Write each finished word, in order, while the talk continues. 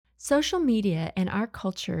Social media and our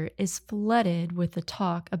culture is flooded with the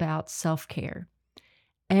talk about self care.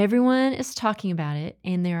 Everyone is talking about it,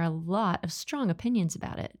 and there are a lot of strong opinions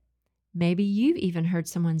about it. Maybe you've even heard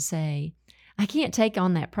someone say, I can't take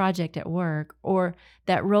on that project at work or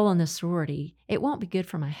that role in the sorority. It won't be good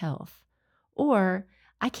for my health. Or,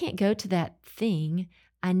 I can't go to that thing.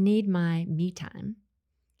 I need my me time.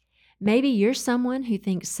 Maybe you're someone who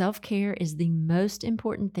thinks self care is the most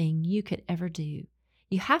important thing you could ever do.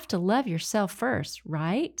 You have to love yourself first,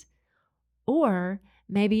 right? Or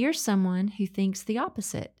maybe you're someone who thinks the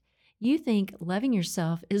opposite. You think loving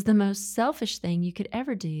yourself is the most selfish thing you could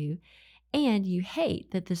ever do, and you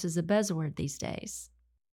hate that this is a buzzword these days.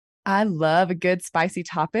 I love a good spicy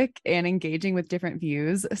topic and engaging with different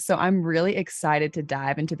views. So I'm really excited to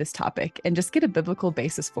dive into this topic and just get a biblical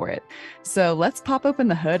basis for it. So let's pop open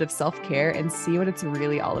the hood of self care and see what it's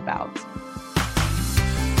really all about.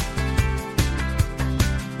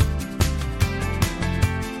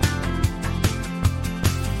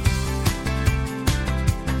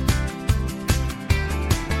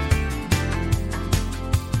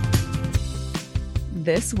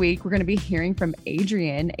 This week, we're going to be hearing from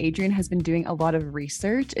Adrienne. Adrienne has been doing a lot of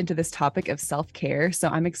research into this topic of self care. So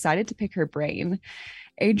I'm excited to pick her brain.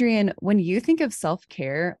 Adrienne, when you think of self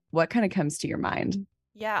care, what kind of comes to your mind?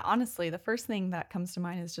 Yeah, honestly, the first thing that comes to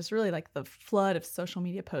mind is just really like the flood of social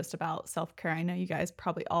media posts about self care. I know you guys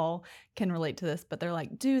probably all can relate to this, but they're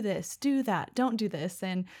like, do this, do that, don't do this.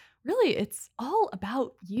 And really, it's all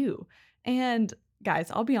about you. And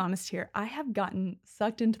guys, I'll be honest here. I have gotten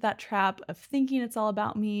sucked into that trap of thinking it's all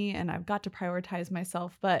about me and I've got to prioritize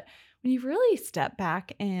myself. But when you really step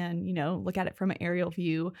back and, look at it from an aerial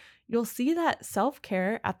view, you'll see that self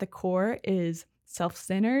care at the core is self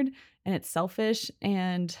centered and it's selfish.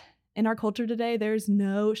 And in our culture today, there's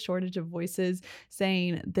no shortage of voices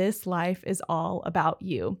saying this life is all about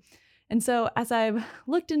you. And so as I've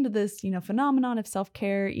looked into this, phenomenon of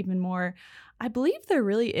self-care even more, I believe there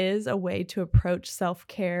really is a way to approach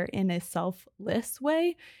self-care in a selfless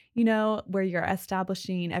way, where you're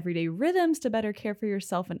establishing everyday rhythms to better care for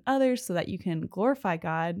yourself and others so that you can glorify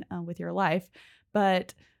God with your life.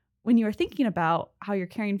 But when you are thinking about how you're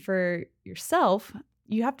caring for yourself,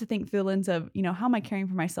 you have to think through the lens of, how am I caring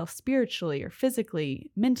for myself spiritually or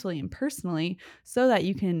physically, mentally, and personally so that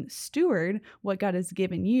you can steward what God has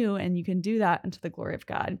given you and you can do that unto the glory of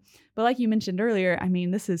God. But like you mentioned earlier,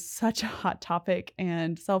 this is such a hot topic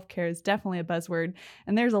and self-care is definitely a buzzword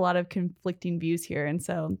and there's a lot of conflicting views here. And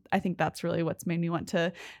so I think that's really what's made me want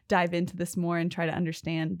to dive into this more and try to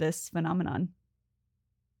understand this phenomenon.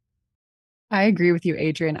 I agree with you,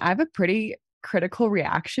 Adrienne. I have a pretty critical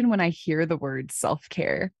reaction when I hear the word self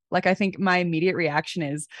care. Like, I think my immediate reaction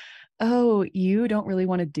is, oh, you don't really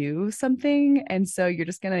want to do something. And so you're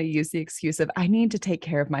just going to use the excuse of, I need to take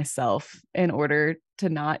care of myself in order to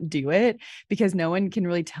not do it because no one can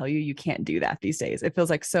really tell you you can't do that these days. It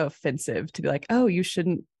feels like so offensive to be like, oh, you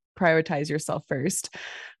shouldn't prioritize yourself first.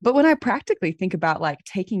 But when I practically think about like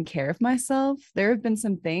taking care of myself, there have been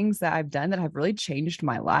some things that I've done that have really changed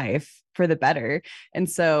my life for the better. And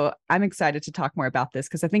so I'm excited to talk more about this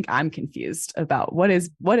because I think I'm confused about what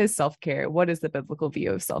is self-care? What is the biblical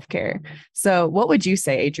view of self-care? So what would you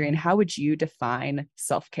say, Adrienne? How would you define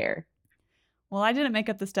self-care? Well, I didn't make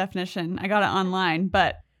up this definition. I got it online,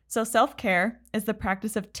 but so self-care is the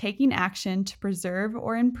practice of taking action to preserve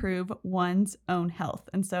or improve one's own health.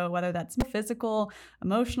 And so whether that's physical,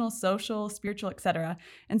 emotional, social, spiritual, etc.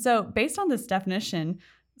 And so based on this definition,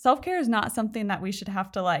 self-care is not something that we should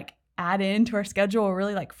have to like add into our schedule or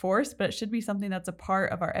really like force, but it should be something that's a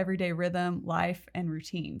part of our everyday rhythm, life, and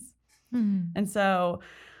routines. Hmm. And so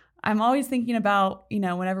I'm always thinking about,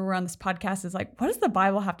 whenever we're on this podcast is like, what does the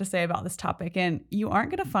Bible have to say about this topic? And you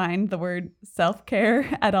aren't going to find the word self-care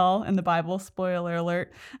at all in the Bible, spoiler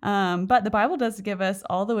alert. But the Bible does give us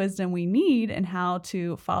all the wisdom we need and how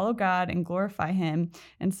to follow God and glorify him.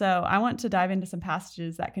 And so I want to dive into some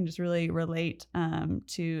passages that can just really relate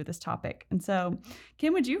to this topic. And so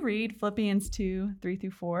Kim, would you read Philippians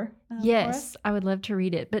 2:3-4 for us? Yes, I would love to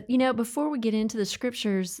read it. But, before we get into the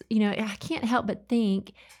scriptures, I can't help but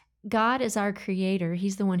think God is our creator.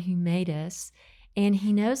 He's the one who made us, and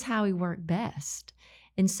he knows how we work best.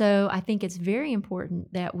 And so I think it's very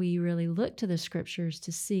important that we really look to the scriptures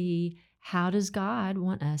to see how does God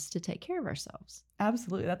want us to take care of ourselves.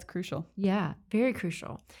 Absolutely. That's crucial. Yeah, very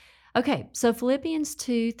crucial. Okay, so Philippians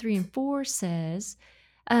 2:3-4 says,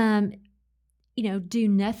 um, do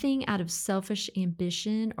nothing out of selfish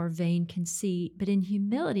ambition or vain conceit, but in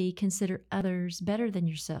humility consider others better than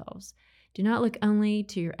yourselves. Do not look only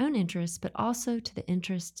to your own interests, but also to the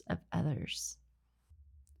interests of others.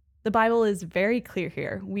 The Bible is very clear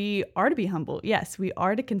here. We are to be humble. Yes, we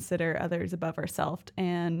are to consider others above ourselves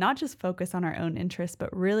and not just focus on our own interests,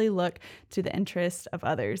 but really look to the interests of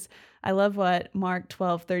others. I love what Mark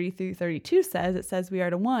 12:30 through 32 says. It says we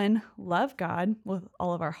are to one, love God with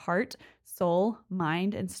all of our heart, soul,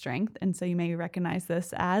 mind, and strength. And so you may recognize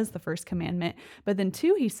this as the first commandment. But then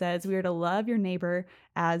two, he says we are to love your neighbor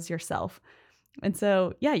as yourself. And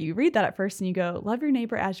so, yeah, you read that at first and you go, love your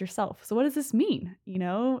neighbor as yourself. So, what does this mean?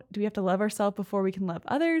 Do we have to love ourselves before we can love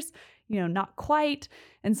others? Not quite.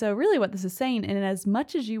 And so, really, what this is saying, and as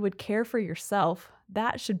much as you would care for yourself,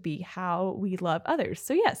 that should be how we love others.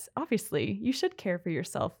 So, yes, obviously, you should care for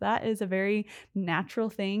yourself. That is a very natural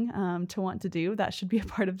thing to want to do. That should be a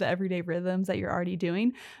part of the everyday rhythms that you're already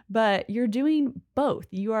doing. But you're doing both.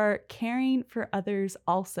 You are caring for others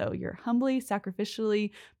also. You're humbly,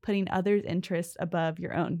 sacrificially putting others' interests above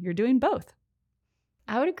your own. You're doing both.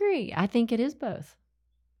 I would agree. I think it is both.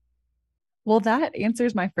 Well, that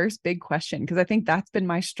answers my first big question, because I think that's been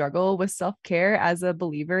my struggle with self-care as a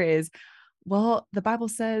believer is, well, the Bible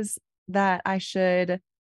says that I should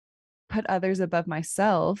put others above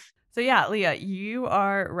myself. So yeah, Leah, you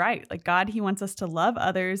are right. Like God, he wants us to love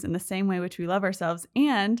others in the same way which we love ourselves,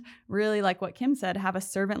 and really, like what Kim said, have a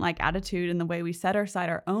servant-like attitude in the way we set aside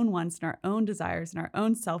our own wants and our own desires and our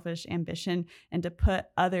own selfish ambition, and to put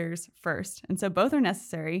others first. And so both are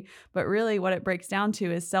necessary, but really what it breaks down to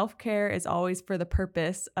is self-care is always for the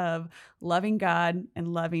purpose of loving God and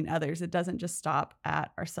loving others. It doesn't just stop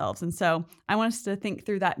at ourselves. And so I want us to think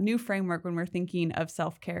through that new framework when we're thinking of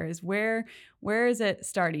self-care is where is it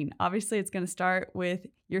starting? Obviously, it's going to start with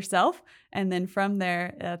yourself. And then from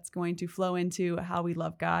there, that's going to flow into how we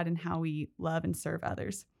love God and how we love and serve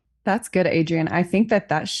others. That's good, Adrian. I think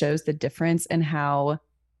that shows the difference in how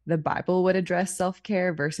the Bible would address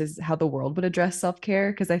self-care versus how the world would address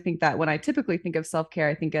self-care. Because I think that when I typically think of self-care,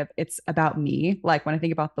 I think of it's about me. Like when I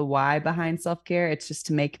think about the why behind self-care, it's just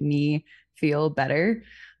to make me feel better.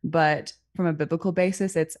 But from a biblical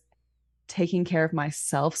basis, it's taking care of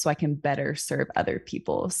myself so I can better serve other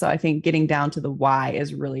people. So I think getting down to the why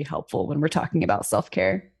is really helpful when we're talking about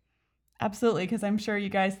self-care. Absolutely, because I'm sure you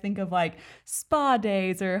guys think of like spa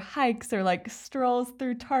days or hikes or like strolls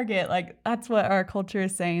through Target. Like that's what our culture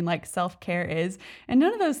is saying, like self-care is. And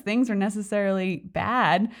none of those things are necessarily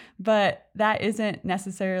bad, but that isn't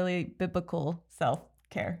necessarily biblical self-care.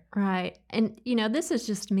 Right. And, this is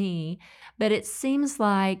just me, but it seems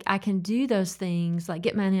like I can do those things, like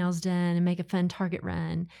get my nails done and make a fun Target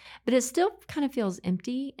run, but it still kind of feels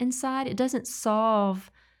empty inside. It doesn't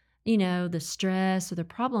solve, the stress or the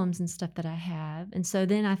problems and stuff that I have. And so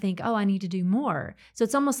then I think, oh, I need to do more. So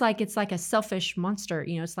it's almost like it's like a selfish monster,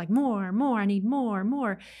 it's like more, I need more,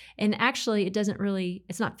 more. And actually,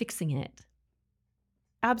 it's not fixing it.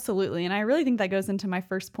 Absolutely. And I really think that goes into my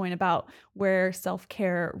first point about where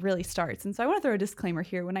self-care really starts. And so I want to throw a disclaimer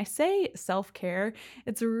here. When I say self-care,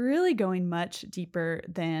 it's really going much deeper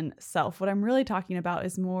than self. What I'm really talking about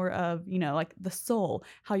is more of, like the soul,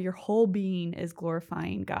 how your whole being is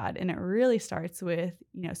glorifying God. And it really starts with,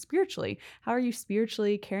 spiritually. How are you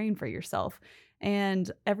spiritually caring for yourself?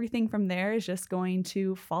 And everything from there is just going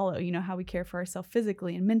to follow, how we care for ourselves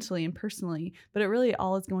physically and mentally and personally. But it really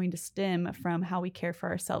all is going to stem from how we care for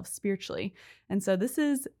ourselves spiritually. And so this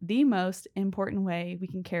is the most important way we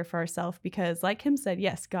can care for ourselves because, like Kim said,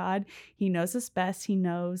 yes, God, he knows us best. He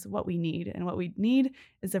knows what we need. And what we need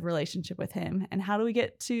is a relationship with him. And how do we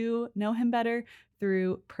get to know him better?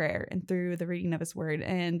 Through prayer and through the reading of his word.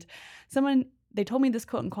 And they told me this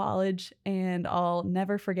quote in college, and I'll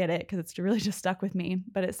never forget it because it's really just stuck with me.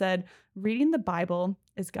 But it said, reading the Bible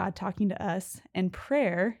is God talking to us, and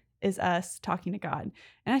prayer is us talking to God.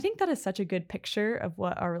 And I think that is such a good picture of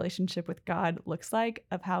what our relationship with God looks like,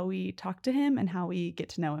 of how we talk to him and how we get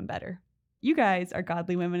to know him better. You guys are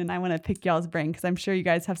godly women, and I want to pick y'all's brain because I'm sure you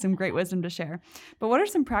guys have some great wisdom to share. But what are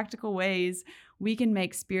some practical ways we can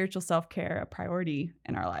make spiritual self-care a priority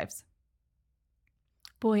in our lives?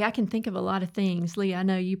 Boy, I can think of a lot of things. Lee, I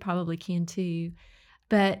know you probably can too.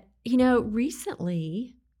 But,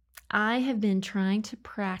 recently I have been trying to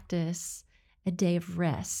practice a day of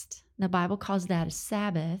rest. The Bible calls that a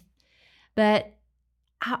Sabbath, but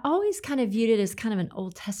I always kind of viewed it as kind of an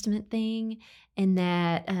Old Testament thing and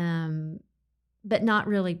that, but not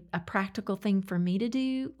really a practical thing for me to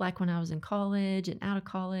do, like when I was in college and out of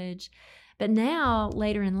college. But now,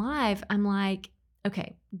 later in life, I'm like,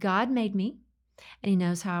 okay, God made me. And he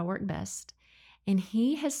knows how I work best. And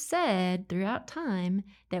he has said throughout time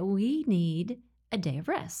that we need a day of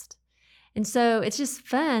rest. And so it's just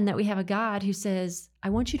fun that we have a God who says, I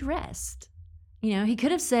want you to rest. He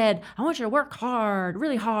could have said, I want you to work hard,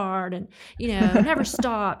 really hard, and, never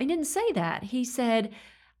stop. He didn't say that. He said,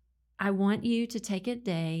 I want you to take a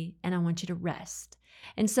day and I want you to rest.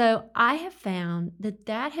 And so I have found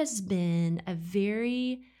that has been a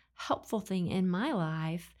very helpful thing in my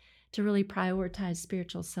life to really prioritize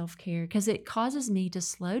spiritual self-care, because it causes me to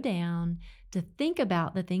slow down, to think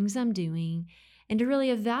about the things I'm doing, and to really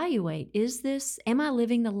evaluate, am I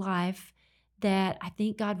living the life that I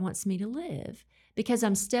think God wants me to live? Because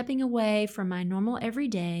I'm stepping away from my normal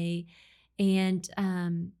everyday, and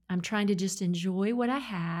I'm trying to just enjoy what I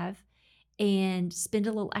have and spend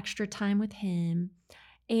a little extra time with Him.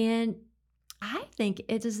 And I think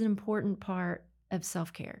it is an important part of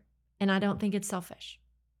self-care, and I don't think it's selfish.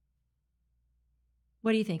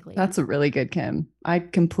 What do you think, Leah? That's a really good, Kim. I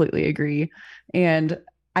completely agree. And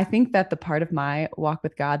I think that the part of my walk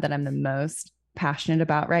with God that I'm the most passionate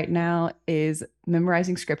about right now is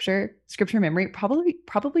memorizing scripture memory,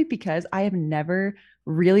 probably because I have never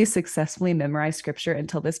really successfully memorized scripture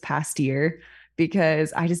until this past year,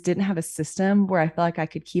 because I just didn't have a system where I felt like I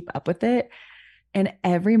could keep up with it. And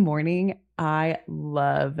every morning I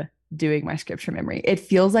love doing my scripture memory. It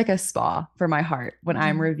feels like a spa for my heart when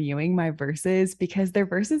I'm reviewing my verses, because they're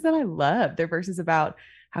verses that I love. They're verses about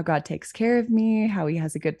how God takes care of me, how He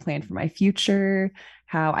has a good plan for my future,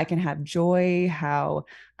 how I can have joy, how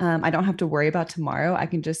I don't have to worry about tomorrow. I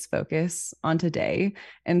can just focus on today.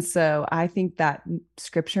 And so I think that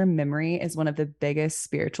scripture memory is one of the biggest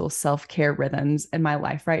spiritual self-care rhythms in my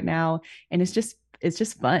life right now. And it's just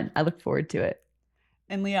fun. I look forward to it.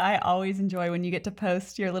 And Leah, I always enjoy when you get to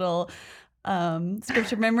post your little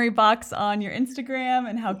scripture memory box on your Instagram,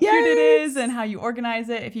 and how cute it is and how you organize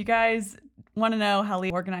it. If you guys want to know how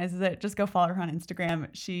Leah organizes it, just go follow her on Instagram.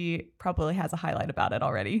 She probably has a highlight about it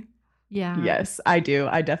already. Yeah. Yes, I do.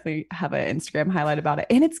 I definitely have an Instagram highlight about it.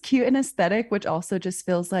 And it's cute and aesthetic, which also just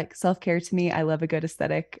feels like self-care to me. I love a good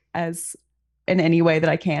aesthetic as in any way that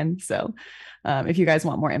I can. So if you guys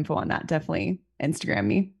want more info on that, definitely Instagram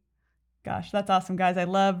me. Gosh, that's awesome, guys. I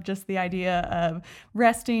love just the idea of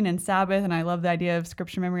resting and Sabbath, and I love the idea of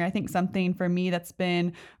scripture memory. I think something for me that's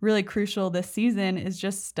been really crucial this season is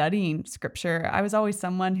just studying scripture. I was always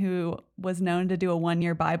someone who was known to do a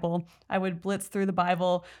 1-year Bible. I would blitz through the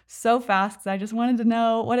Bible so fast because I just wanted to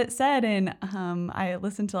know what it said. And I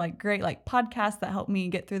listened to great podcasts that helped me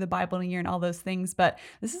get through the Bible in a year and all those things. But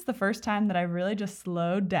this is the first time that I really just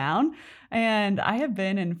slowed down. And I have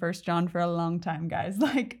been in 1 John for a long time, guys,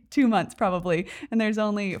 2 months probably. And there's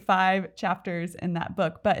only 5 chapters in that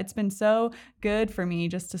book. But it's been so good for me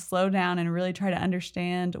just to slow down and really try to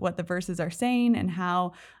understand what the verses are saying and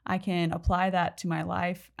how I can apply that to my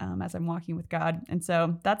life as I'm walking with God. And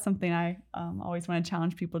so that's something I always want to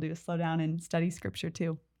challenge people to slow down and study scripture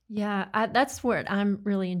too. Yeah, that's what I'm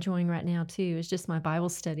really enjoying right now too, is just my Bible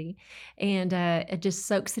study, and it just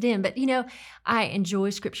soaks it in. But, I enjoy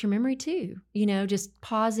scripture memory too, just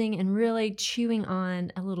pausing and really chewing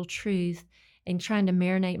on a little truth and trying to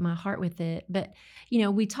marinate my heart with it. But,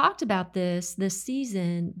 we talked about this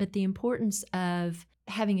season, but the importance of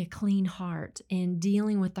having a clean heart and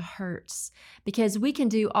dealing with the hurts, because we can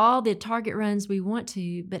do all the target runs we want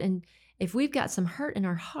to, but if we've got some hurt in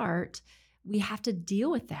our heart, we have to deal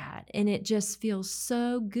with that. And it just feels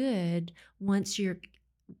so good once you're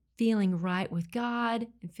feeling right with God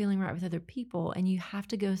and feeling right with other people. And you have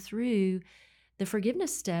to go through the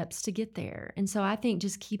forgiveness steps to get there. And so I think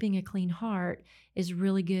just keeping a clean heart is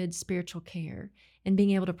really good spiritual care, and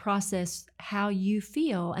being able to process how you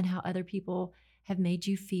feel and how other people have made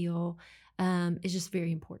you feel is just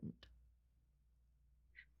very important.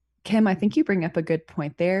 Kim, I think you bring up a good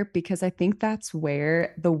point there, because I think that's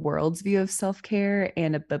where the world's view of self-care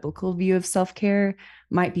and a biblical view of self-care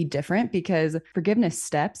might be different, because forgiveness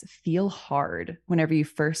steps feel hard whenever you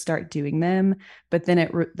first start doing them, but then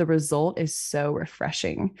the result is so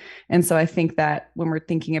refreshing. And so I think that when we're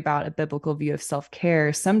thinking about a biblical view of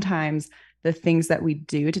self-care, sometimes the things that we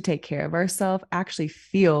do to take care of ourselves actually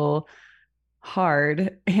feel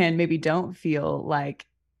hard and maybe don't feel like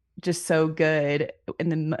just so good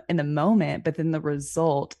in the moment, but then the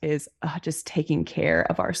result is just taking care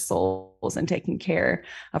of our souls and taking care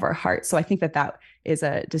of our hearts. So I think that is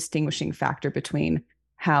a distinguishing factor between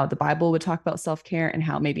how the Bible would talk about self-care and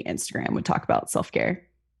how maybe Instagram would talk about self-care.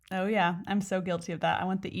 Oh yeah, I'm so guilty of that. I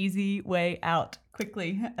want the easy way out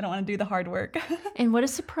quickly. I don't want to do the hard work. And what a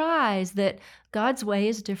surprise that God's way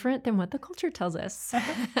is different than what the culture tells us.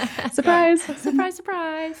 Surprise. Surprise,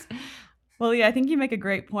 surprise. Well, yeah, I think you make a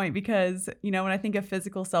great point because, when I think of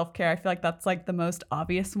physical self-care, I feel like that's like the most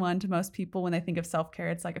obvious one to most people when they think of self-care.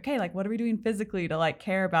 It's like, okay, like what are we doing physically to like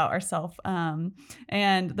care about ourselves?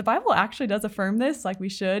 And the Bible actually does affirm this, like we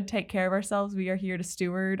should take care of ourselves. We are here to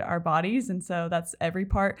steward our bodies. And so that's every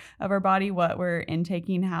part of our body, what we're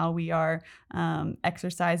intaking, how we are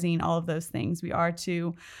exercising, all of those things. We are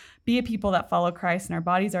to be a people that follow Christ, and our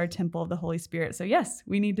bodies are a temple of the Holy Spirit. So yes,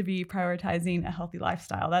 we need to be prioritizing a healthy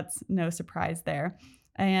lifestyle. That's no surprise there.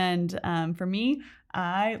 And for me,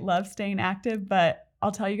 I love staying active, but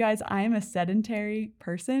I'll tell you guys, I am a sedentary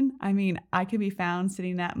person. I mean, I can be found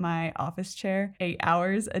sitting at my office chair 8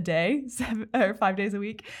 hours a day, 5 days a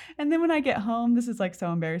week. And then when I get home, this is like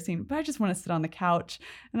so embarrassing, but I just want to sit on the couch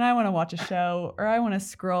and I want to watch a show, or I want to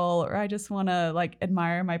scroll, or I just want to like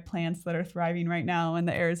admire my plants that are thriving right now in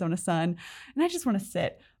the Arizona sun. And I just want to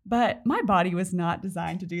sit. But my body was not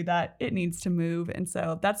designed to do that. It needs to move. And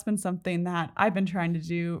so that's been something that I've been trying to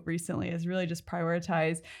do recently, is really just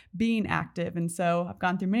prioritize being active. And so I've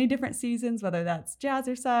gone through many different seasons, whether that's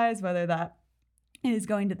jazzercise, whether that is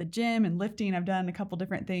going to the gym and lifting. I've done a couple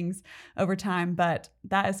different things over time, but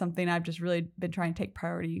that is something I've just really been trying to take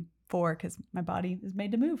priority for because my body is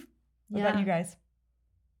made to move. What about you guys?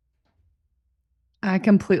 I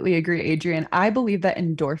completely agree, Adrian. I believe that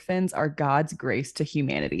endorphins are God's grace to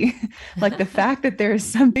humanity. Like the fact that there is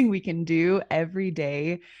something we can do every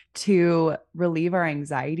day to relieve our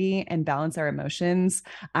anxiety and balance our emotions.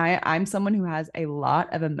 I'm someone who has a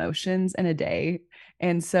lot of emotions in a day.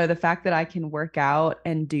 And so the fact that I can work out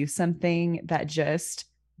and do something that just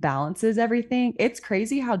balances everything, it's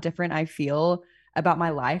crazy how different I feel about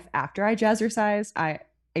my life after I jazzercise.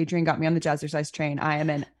 Adrian got me on the jazzercise train. I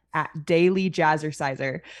am an at daily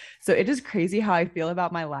jazzerciser. So it is crazy how I feel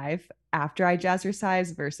about my life after I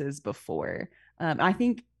jazzercise versus before. I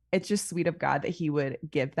think it's just sweet of God that he would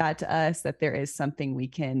give that to us, that there is something we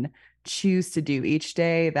can choose to do each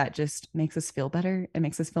day that just makes us feel better. It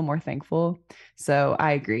makes us feel more thankful. So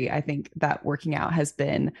I agree. I think that working out has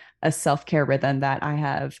been a self-care rhythm that I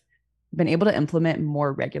have been able to implement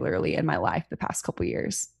more regularly in my life the past couple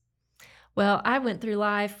years. Well, I went through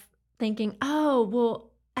life thinking, oh, well,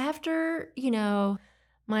 after,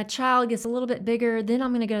 my child gets a little bit bigger, then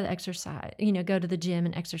I'm going to go to exercise, go to the gym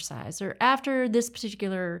and exercise. Or after this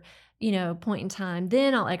particular, point in time,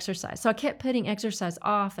 then I'll exercise. So I kept putting exercise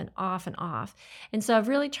off and off and off. And so I've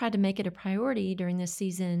really tried to make it a priority during this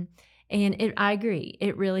season. And I agree,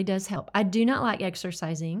 it really does help. I do not like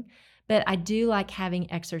exercising, but I do like having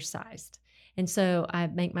exercised. And so I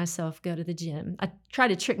make myself go to the gym. I try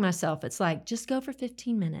to trick myself. It's like, just go for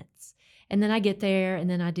 15 minutes. And then I get there and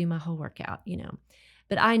then I do my whole workout,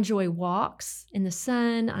 But I enjoy walks in the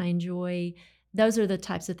sun. Those are the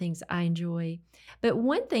types of things I enjoy. But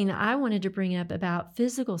one thing that I wanted to bring up about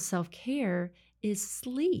physical self-care is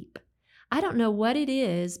sleep. I don't know what it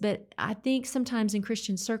is, but I think sometimes in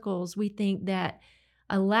Christian circles, we think that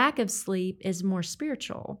a lack of sleep is more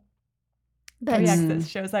spiritual. But it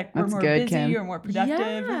shows like we're more busy, Kim. Or more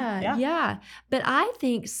productive. Yeah. But I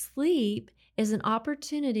think sleep is an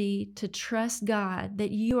opportunity to trust God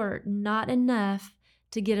that you are not enough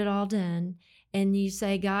to get it all done. And you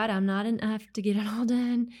say, God, I'm not enough to get it all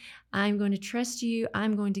done. I'm going to trust you.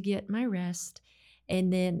 I'm going to get my rest.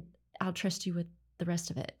 And then I'll trust you with the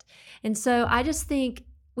rest of it. And so I just think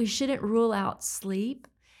we shouldn't rule out sleep.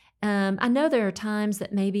 I know there are times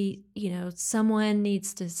that maybe, someone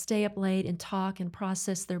needs to stay up late and talk and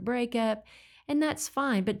process their breakup, and that's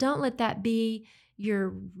fine. But don't let that be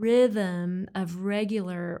your rhythm of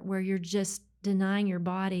regular where you're just denying your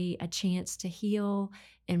body a chance to heal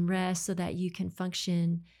and rest so that you can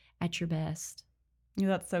function at your best. Yeah,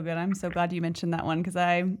 that's so good. I'm so glad you mentioned that one because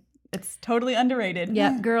it's totally underrated.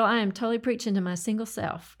 Yeah, girl, I am totally preaching to my single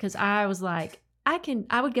self because I was like,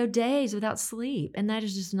 I would go days without sleep, and that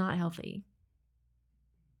is just not healthy.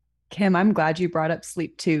 Kim, I'm glad you brought up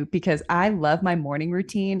sleep too, because I love my morning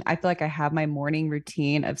routine. I feel like I have my morning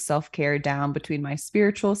routine of self-care down between my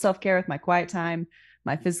spiritual self-care with my quiet time,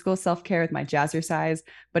 my physical self-care with my jazzercise.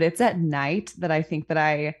 But it's at night that I think that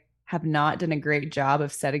I have not done a great job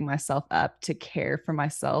of setting myself up to care for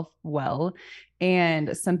myself well.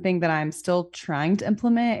 And something that I'm still trying to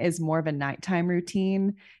implement is more of a nighttime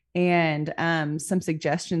routine. And some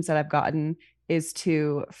suggestions that I've gotten is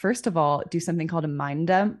to, first of all, do something called a mind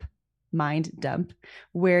dump,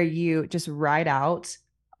 where you just write out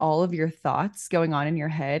all of your thoughts going on in your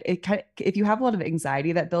head. If you have a lot of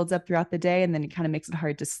anxiety that builds up throughout the day, and then it kind of makes it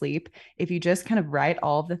hard to sleep, if you just kind of write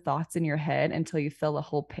all of the thoughts in your head until you fill a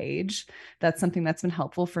whole page, that's something that's been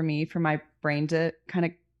helpful for me, for my brain to kind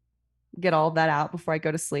of get all of that out before I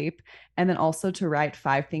go to sleep. And then also to write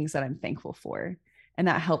 5 things that I'm thankful for. And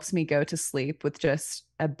that helps me go to sleep with just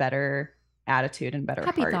a better attitude and better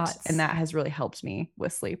Happy heart. And thoughts. that has really helped me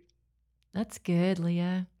with sleep. That's good,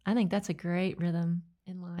 Leah. I think that's a great rhythm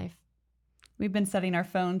in life. We've been setting our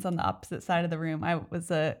phones on the opposite side of the room. I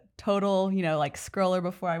was a total, like scroller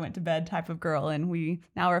before I went to bed type of girl. And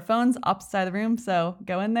now our phones opposite side of the room. So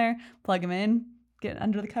go in there, plug them in, get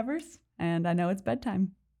under the covers, and I know it's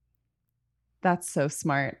bedtime. That's so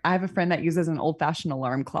smart. I have a friend that uses an old-fashioned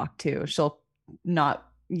alarm clock too. She'll not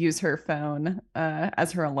use her phone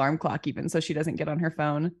as her alarm clock even, so she doesn't get on her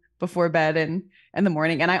phone before bed and in the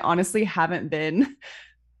morning. And I honestly haven't been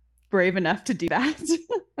brave enough to do that.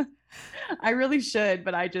 I really should,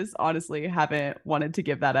 but I just honestly haven't wanted to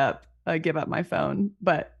give up my phone.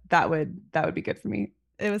 But that would be good for me.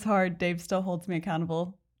 It was hard. Dave still holds me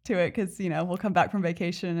accountable to it because, we'll come back from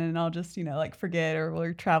vacation and I'll just, like forget, or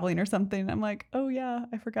we're traveling or something. I'm like, oh yeah,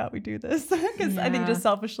 I forgot we do this. Because I think just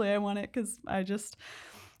selfishly I want it because I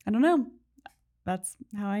don't know. That's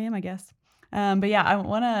how I am, I guess. But yeah, I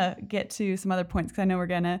want to get to some other points because I know we're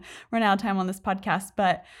going to run out of time on this podcast.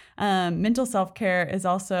 But mental self-care is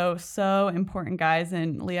also so important, guys.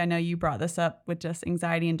 And Lee, I know you brought this up with just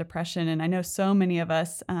anxiety and depression. And I know so many of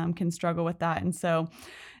us can struggle with that. And so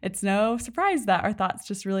it's no surprise that our thoughts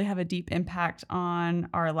just really have a deep impact on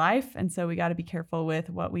our life. And so we got to be careful with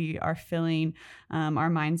what we are filling our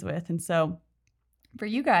minds with. And so for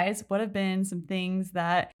you guys, what have been some things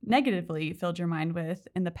that negatively filled your mind with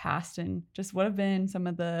in the past, and just what have been some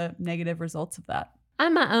of the negative results of that?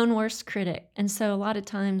 I'm my own worst critic. And so a lot of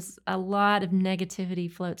times, a lot of negativity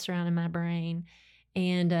floats around in my brain.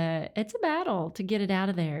 And it's a battle to get it out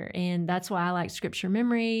of there. And that's why I like scripture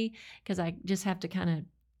memory, because I just have to kind of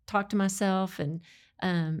talk to myself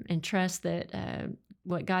and trust that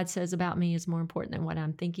what God says about me is more important than what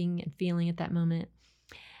I'm thinking and feeling at that moment.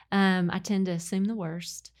 I tend to assume the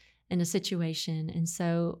worst in a situation. And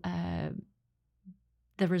so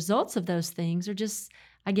the results of those things are just,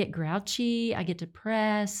 I get grouchy, I get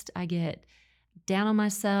depressed, I get down on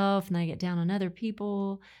myself, and I get down on other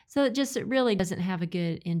people. So it really doesn't have a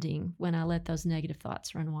good ending when I let those negative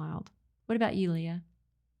thoughts run wild. What about you, Leah?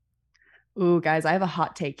 Ooh, guys, I have a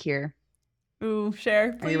hot take here. Ooh,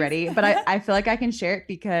 share, please. Are you ready? But I feel like I can share it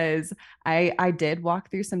because I did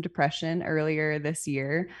walk through some depression earlier this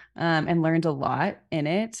year and learned a lot in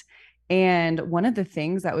it. And one of the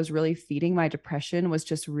things that was really feeding my depression was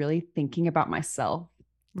just really thinking about myself.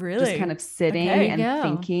 Really? Just kind of sitting and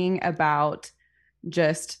thinking about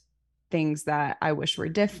just things that I wish were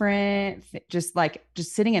different. Just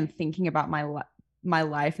sitting and thinking about my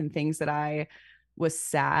life and things that I was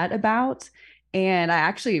sad about. And I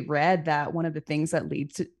actually read that one of the things that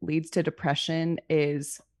leads to depression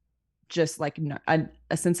is just like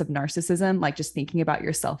a sense of narcissism, like just thinking about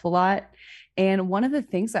yourself a lot. And one of the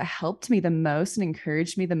things that helped me the most and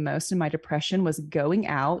encouraged me the most in my depression was going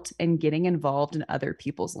out and getting involved in other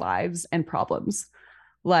people's lives and problems.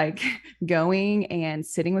 Like going and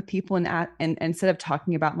sitting with people and instead of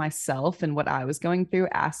talking about myself and what I was going through,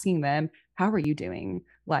 asking them, how are you doing?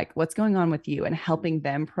 Like, what's going on with you? And helping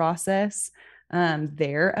them process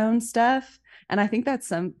their own stuff. And I think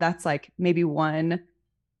that's like maybe one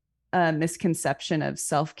misconception of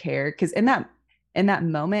self-care. Because in that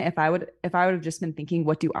moment, if I would have just been thinking,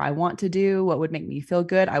 what do I want to do? What would make me feel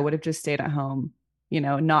good? I would have just stayed at home,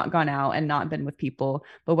 not gone out and not been with people.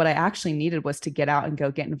 But what I actually needed was to get out and go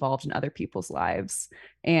get involved in other people's lives.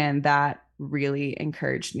 And that really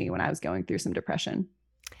encouraged me when I was going through some depression.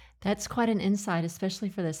 That's quite an insight, especially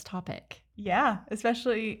for this topic. Yeah,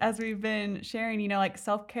 especially as we've been sharing, like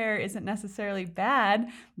self-care isn't necessarily bad,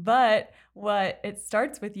 but it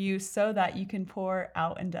starts with you so that you can pour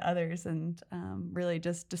out into others and really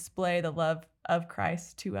just display the love of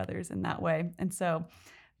Christ to others in that way. And so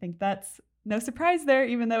I think that's no surprise there,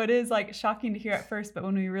 even though it is like shocking to hear at first, but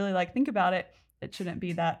when we really think about it, it shouldn't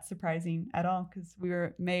be that surprising at all because we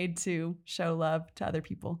were made to show love to other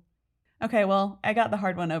people. Okay, well, I got the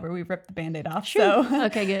hard one over. We've ripped the Band-Aid off. Sure. So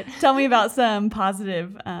okay, good. Tell me about some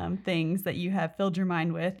positive things that you have filled your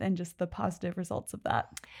mind with and just the positive results of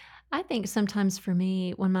that. I think sometimes for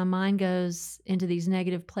me, when my mind goes into these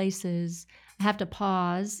negative places, I have to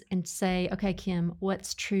pause and say, okay, Kim,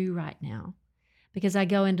 what's true right now? Because I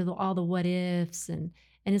go into all the what ifs and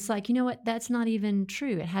it's like, you know what? That's not even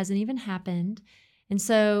true. It hasn't even happened. And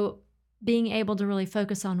so being able to really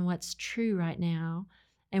focus on what's true right now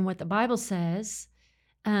and what the Bible says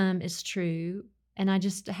is true. And I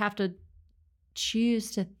just have to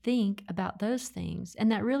choose to think about those things.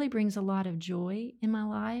 And that really brings a lot of joy in my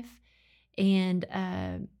life. And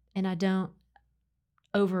I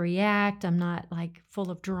overreact. I'm not like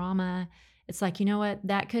full of drama. It's like, you know what,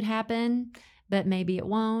 that could happen, but maybe it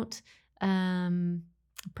won't.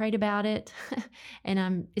 Prayed about it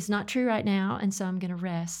and it's not true right now. And so I'm going to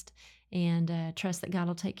rest and trust that God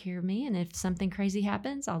will take care of me. And if something crazy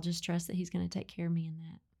happens, I'll just trust that he's going to take care of me in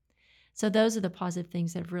that. So those are the positive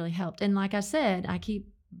things that have really helped. And like I said, I keep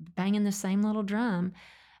banging the same little drum,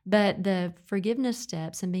 but the forgiveness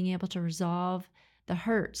steps and being able to resolve the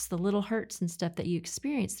hurts, the little hurts and stuff that you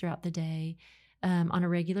experience throughout the day on a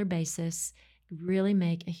regular basis really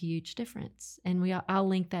make a huge difference. And I'll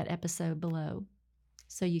link that episode below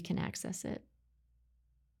so you can access it.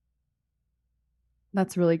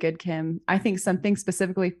 That's really good, Kim. I think something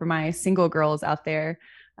specifically for my single girls out there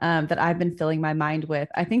that I've been filling my mind with,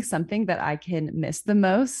 I think something that I can miss the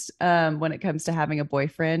most when it comes to having a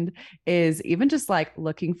boyfriend is even just like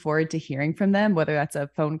looking forward to hearing from them, whether that's a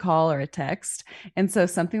phone call or a text. And so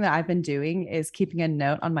something that I've been doing is keeping a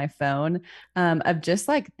note on my phone of just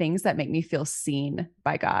like things that make me feel seen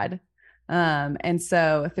by God. And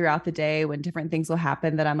so throughout the day, when different things will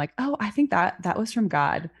happen that I'm like, oh, I think that was from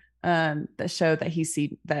God, that show that he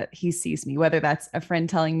sees me, whether that's a friend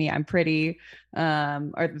telling me I'm pretty,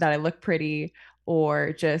 or that I look pretty,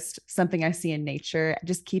 or just something I see in nature.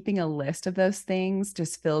 Just keeping a list of those things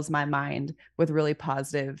just fills my mind with really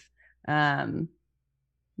positive, things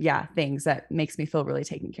that makes me feel really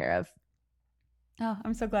taken care of. Oh,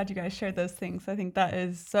 I'm so glad you guys shared those things. I think that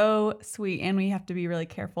is so sweet. And we have to be really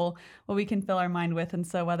careful what we can fill our mind with. And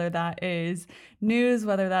so whether that is news,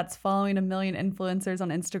 whether that's following a million influencers on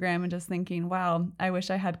Instagram and just thinking, wow, I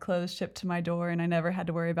wish I had clothes shipped to my door and I never had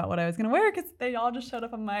to worry about what I was going to wear because they all just showed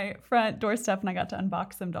up on my front doorstep and I got to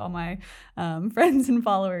unbox them to all my friends and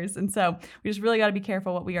followers. And so we just really got to be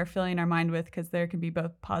careful what we are filling our mind with because there can be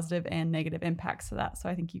both positive and negative impacts to that. So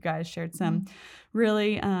I think you guys shared some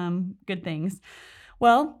really good things.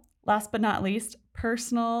 Well, last but not least,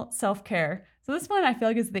 personal self-care. So this one I feel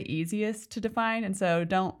like is the easiest to define, and so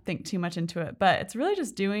don't think too much into it, but it's really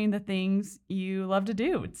just doing the things you love to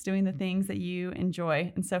do. It's doing the things that you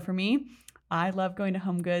enjoy. And so for me, I love going to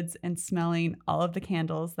Home Goods and smelling all of the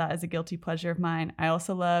candles. That is a guilty pleasure of mine. I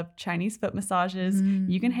also love Chinese foot massages.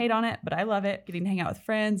 You can hate on it, but I love it. Getting to hang out with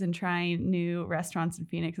friends and trying new restaurants in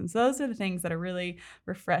Phoenix. And so those are the things that are really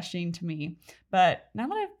refreshing to me. But now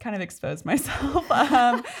that I've kind of exposed myself,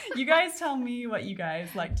 you guys tell me what you guys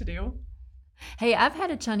like to do. Hey, I've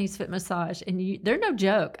had a Chinese foot massage and they're no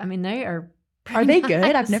joke. I mean, they are Are they good?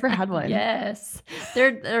 nice. I've never had one. Yes.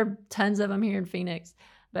 There are tons of them here in Phoenix.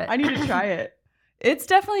 But I need to try it. It's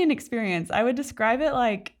definitely an experience. I would describe it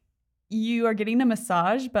like you are getting a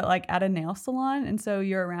massage, but like at a nail salon. And so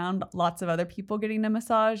you're around lots of other people getting a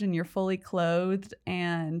massage and you're fully clothed.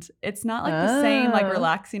 And it's not like the same like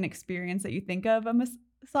relaxing experience that you think of a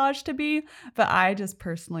massage to be, but I just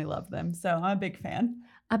personally love them. So I'm a big fan.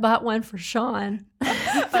 I bought one for Sean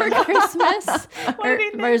for Christmas What did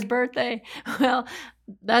he for his think? birthday. Well,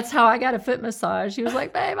 that's how I got a foot massage. He was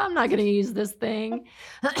like, babe, I'm not going to use this thing.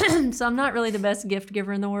 So I'm not really the best gift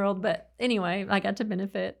giver in the world. But anyway, I got to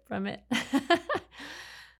benefit from it.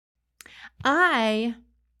 I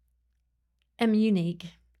am unique.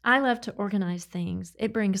 I love to organize things.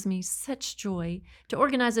 It brings me such joy to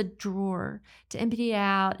organize a drawer, to empty it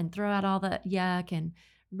out and throw out all the yuck and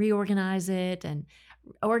reorganize it, and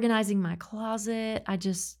organizing my closet.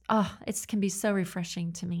 It can be so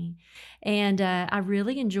refreshing to me. And I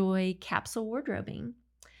really enjoy capsule wardrobing.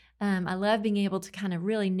 I love being able to kind of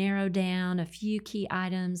really narrow down a few key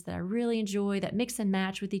items that I really enjoy that mix and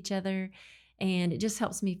match with each other. And it just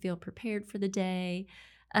helps me feel prepared for the day.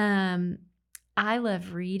 I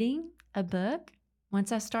love reading a book.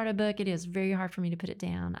 Once I start a book, it is very hard for me to put it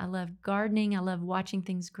down. I love gardening. I love watching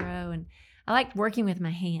things grow. And I like working with my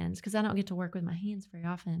hands because I don't get to work with my hands very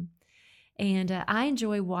often. And I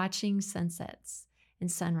enjoy watching sunsets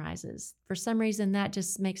and sunrises. For some reason, that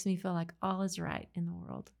just makes me feel like all is right in the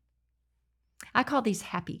world. I call these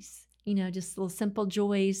happies, just little simple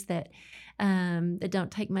joys that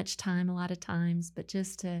don't take much time a lot of times, but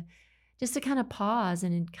just to kind of pause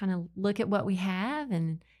and kind of look at what we have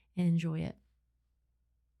and enjoy it.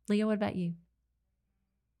 Leah, what about you?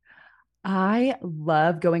 I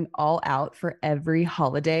love going all out for every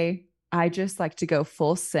holiday. I just like to go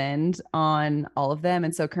full send on all of them.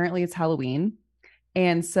 And so currently it's Halloween.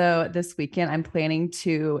 And so this weekend I'm planning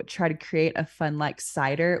to try to create a fun like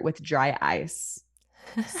cider with dry ice.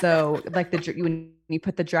 So like when you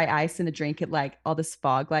put the dry ice in the drink, it like all this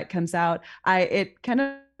fog like comes out. It kind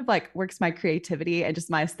of like works my creativity and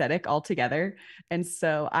just my aesthetic all together. And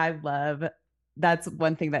so I love that's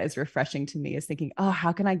one thing that is refreshing to me, is thinking, oh,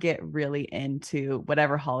 how can I get really into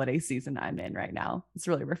whatever holiday season I'm in right now? It's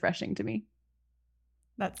really refreshing to me.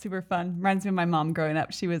 That's super fun. Reminds me of my mom growing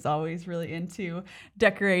up. She was always really into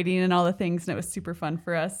decorating and all the things, and it was super fun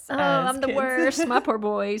for us Oh, as I'm the kids. worst. My poor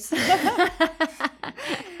boys.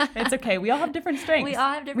 It's okay. We all have different strengths. We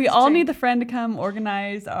all have different We all need the strengths. friend to come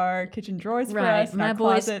organize our kitchen drawers for Right. us, and My our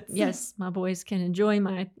boys, closets. yes, my boys can enjoy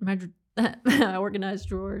my organized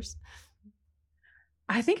drawers.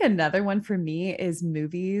 I think another one for me is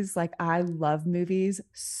movies. Like, I love movies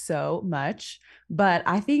so much, but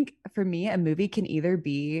I think for me, a movie can either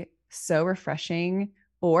be so refreshing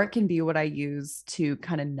or it can be what I use to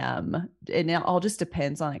kind of numb. And it all just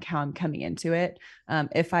depends on like how I'm coming into it.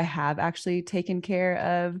 If I have actually taken care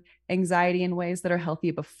of anxiety in ways that are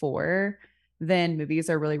healthy before, then movies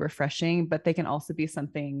are really refreshing, but they can also be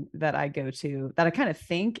something that I go to that I kind of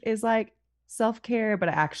think is like self-care, but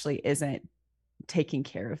it actually isn't taking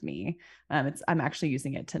care of me. I'm actually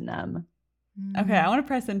using it to numb. Okay, I want to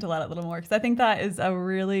press into that a little more because I think that is a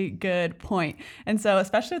really good point. And so,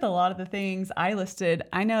 especially with a lot of the things I listed,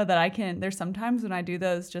 I know that there's sometimes when I do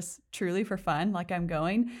those just truly for fun, like I'm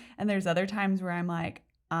going, and there's other times where I'm like,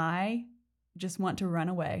 I just want to run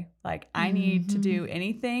away. Like, I need to do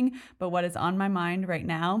anything but what is on my mind right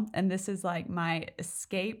now. And this is like my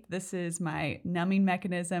escape. This is my numbing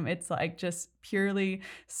mechanism. It's like just purely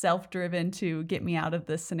self-driven to get me out of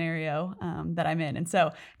this scenario that I'm in. And so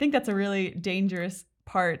I think that's a really dangerous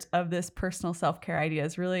part of this personal self-care idea,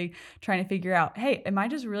 is really trying to figure out, hey, am I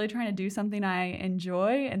just really trying to do something I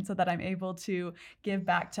enjoy and so that I'm able to give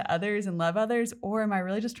back to others and love others? Or am I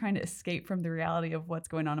really just trying to escape from the reality of what's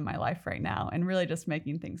going on in my life right now and really just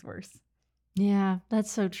making things worse? Yeah,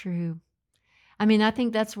 that's so true. I mean, I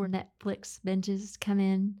think that's where Netflix binges come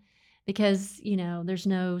in because, there's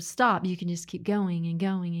no stop. You can just keep going and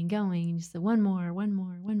going and going. And just say one more, one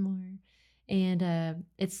more, one more. And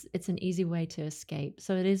it's an easy way to escape.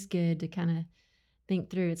 So it is good to kind of think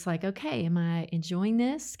through. It's like, okay, am I enjoying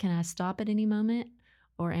this? Can I stop at any moment?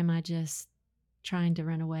 Or am I just trying to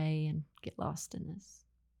run away and get lost in this?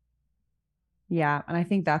 Yeah. And I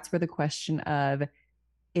think that's where the question of,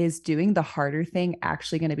 is doing the harder thing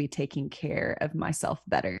actually going to be taking care of myself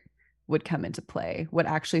better, would come into play. Would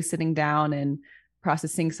actually sitting down and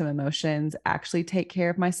processing some emotions actually take care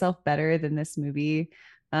of myself better than this movie?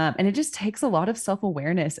 And it just takes a lot of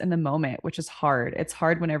self-awareness in the moment, which is hard. It's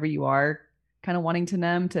hard whenever you are kind of wanting to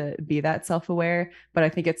numb, to be that self-aware, but I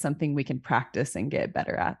think it's something we can practice and get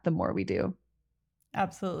better at the more we do.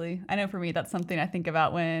 Absolutely. I know for me, that's something I think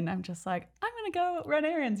about when I'm just like, I'm going to go run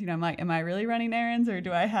errands. I'm like, am I really running errands, or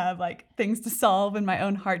do I have like things to solve in my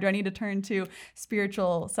own heart? Do I need to turn to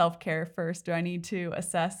spiritual self-care first? Do I need to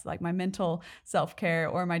assess like my mental self-care,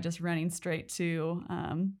 or am I just running straight to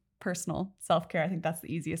personal self-care? I think that's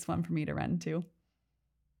the easiest one for me to run to.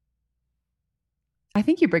 I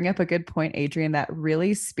think you bring up a good point, Adrienne, that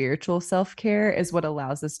really spiritual self-care is what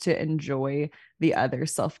allows us to enjoy the other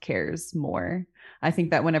self-cares more. I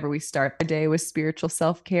think that whenever we start a day with spiritual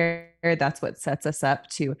self-care, that's what sets us up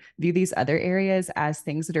to view these other areas as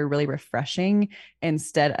things that are really refreshing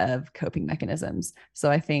instead of coping mechanisms. So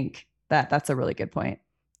I think that that's a really good point.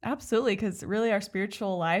 Absolutely, because really our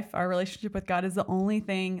spiritual life, our relationship with God is the only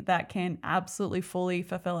thing that can absolutely fully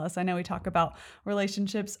fulfill us. I know we talk about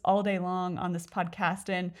relationships all day long on this podcast,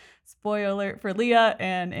 and spoiler alert for Leah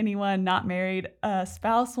and anyone not married, a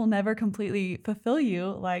spouse will never completely fulfill you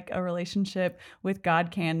like a relationship with God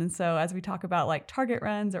can. And so as we talk about like Target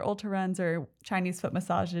runs or Ulta runs or Chinese foot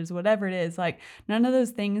massages, whatever it is, like none of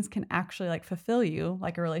those things can actually like fulfill you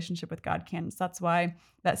like a relationship with God can. So that's why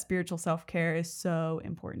that spiritual self-care is so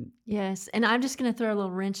important. Yes. And I'm just going to throw a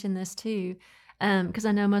little wrench in this too, because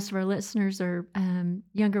I know most of our listeners are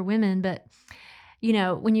younger women, but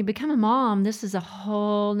when you become a mom, this is a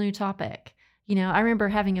whole new topic. I remember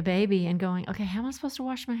having a baby and going, okay, how am I supposed to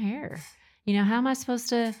wash my hair? How am I supposed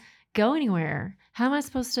to go anywhere? How am I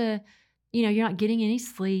supposed to, you're not getting any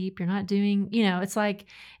sleep. You're not doing, it's like,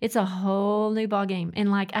 it's a whole new ball game.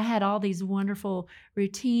 And like, I had all these wonderful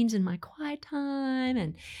routines in my quiet time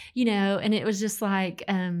and, and it was just like,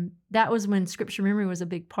 that was when scripture memory was a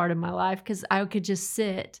big part of my life, because I could just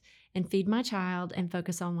sit and feed my child and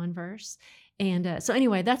focus on one verse. And so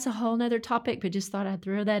anyway, that's a whole nother topic, but just thought I'd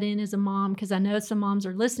throw that in as a mom, because I know some moms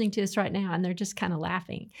are listening to us right now and they're just kind of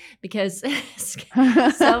laughing because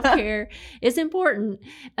self-care is important,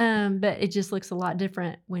 but it just looks a lot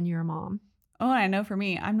different when you're a mom. Oh, I know for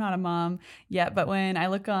me, I'm not a mom yet, but when I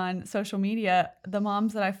look on social media, the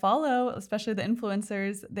moms that I follow, especially the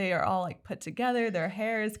influencers, they are all like put together. Their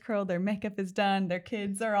hair is curled, their makeup is done, their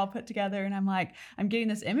kids are all put together. And I'm like, I'm getting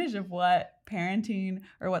this image of what parenting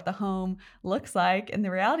or what the home looks like. And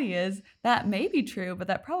the reality is that may be true, but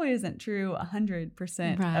that probably isn't true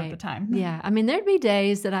 100% of the Right. time. Yeah. I mean, there'd be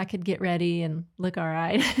days that I could get ready and look all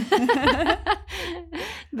right.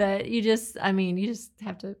 But you just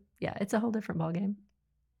have to, yeah, it's a whole different ballgame.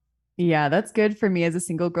 Yeah, that's good for me as a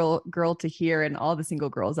single girl to hear, and all the single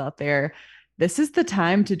girls out there. This is the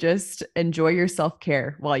time to just enjoy your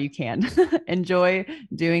self-care while you can. Enjoy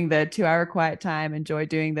doing the 2-hour quiet time, enjoy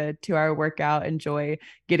doing the 2-hour workout, enjoy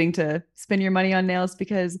getting to spend your money on nails,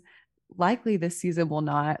 because likely this season will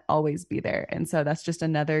not always be there. And so that's just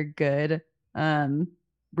another good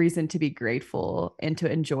reason to be grateful and to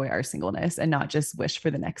enjoy our singleness and not just wish for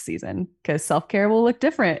the next season, because self-care will look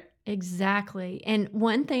different. Exactly. And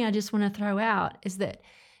one thing I just want to throw out is that,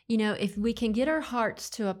 if we can get our hearts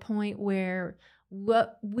to a point where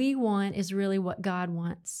what we want is really what God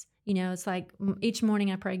wants, it's like each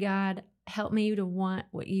morning I pray, God, help me to want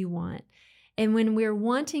what you want. And when we're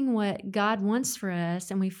wanting what God wants for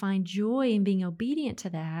us and we find joy in being obedient to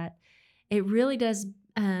that, it really does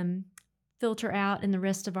filter out in the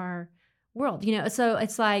rest of our world. So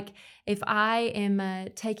it's like if I am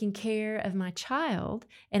taking care of my child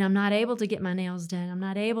and I'm not able to get my nails done, I'm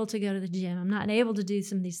not able to go to the gym, I'm not able to do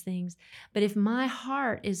some of these things, but if my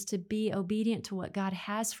heart is to be obedient to what God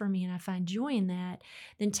has for me and I find joy in that,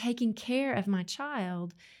 then taking care of my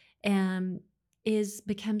child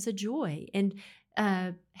becomes a joy. And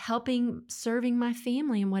serving my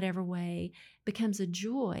family in whatever way becomes a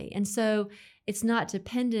joy. And so it's not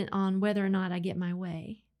dependent on whether or not I get my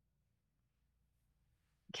way.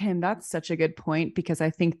 Kim, that's such a good point, because I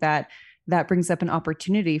think that brings up an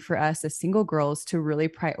opportunity for us as single girls to really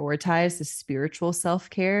prioritize the spiritual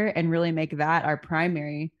self-care and really make that our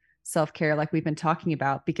primary self-care, like we've been talking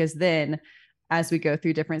about, because then as we go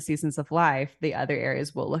through different seasons of life, the other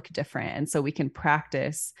areas will look different. And so we can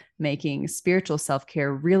practice making spiritual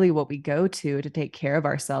self-care really what we go to take care of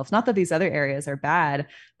ourselves. Not that these other areas are bad,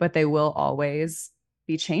 but they will always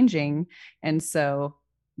be changing. And so,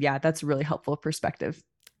 yeah, that's a really helpful perspective.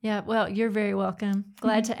 Yeah, well, you're very welcome.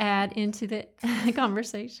 Glad to add into the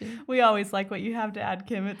conversation. We always like what you have to add,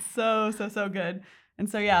 Kim. It's so good. And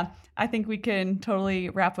so, yeah, I think we can totally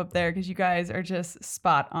wrap up there because you guys are just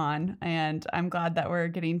spot on. And I'm glad that we're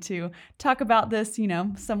getting to talk about this,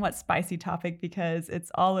 somewhat spicy topic because it's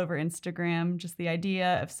all over Instagram, just the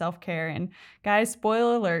idea of self-care. And guys,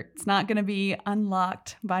 spoiler alert, it's not going to be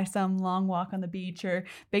unlocked by some long walk on the beach or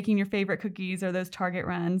baking your favorite cookies or those Target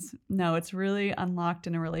runs. No, it's really unlocked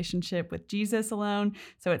in a relationship with Jesus alone.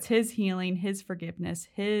 So it's his healing, his forgiveness,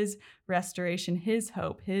 his restoration, his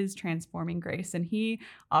hope, his transforming grace. And he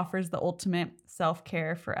offers the ultimate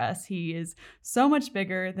self-care for us. He is so much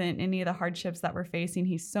bigger than any of the hardships that we're facing.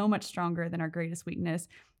 He's so much stronger than our greatest weakness.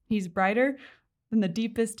 He's brighter than the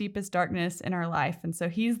deepest darkness in our life. And so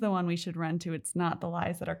he's the one we should run to. It's not the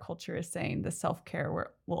lies that our culture is saying the self-care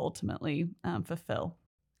will ultimately fulfill.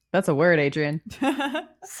 That's a word, Adrienne.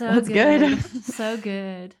 That's good. So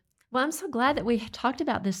good. Well, I'm so glad that we talked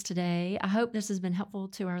about this today. I hope this has been helpful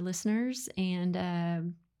to our listeners.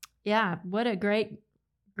 And yeah, what a great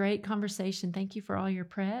conversation. Thank you for all your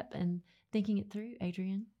prep and thinking it through,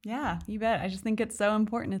 Adrienne. Yeah, you bet. I just think it's so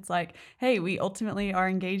important. It's like, hey, we ultimately are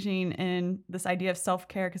engaging in this idea of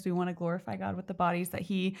self-care because we want to glorify God with the bodies that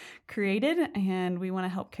he created, and we want to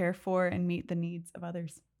help care for and meet the needs of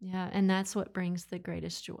others. Yeah, and that's what brings the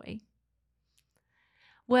greatest joy.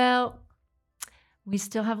 Well, we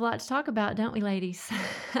still have a lot to talk about, don't we, ladies?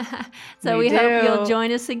 So we hope you'll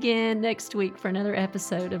join us again next week for another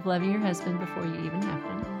episode of Loving Your Husband Before You Even Have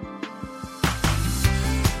One.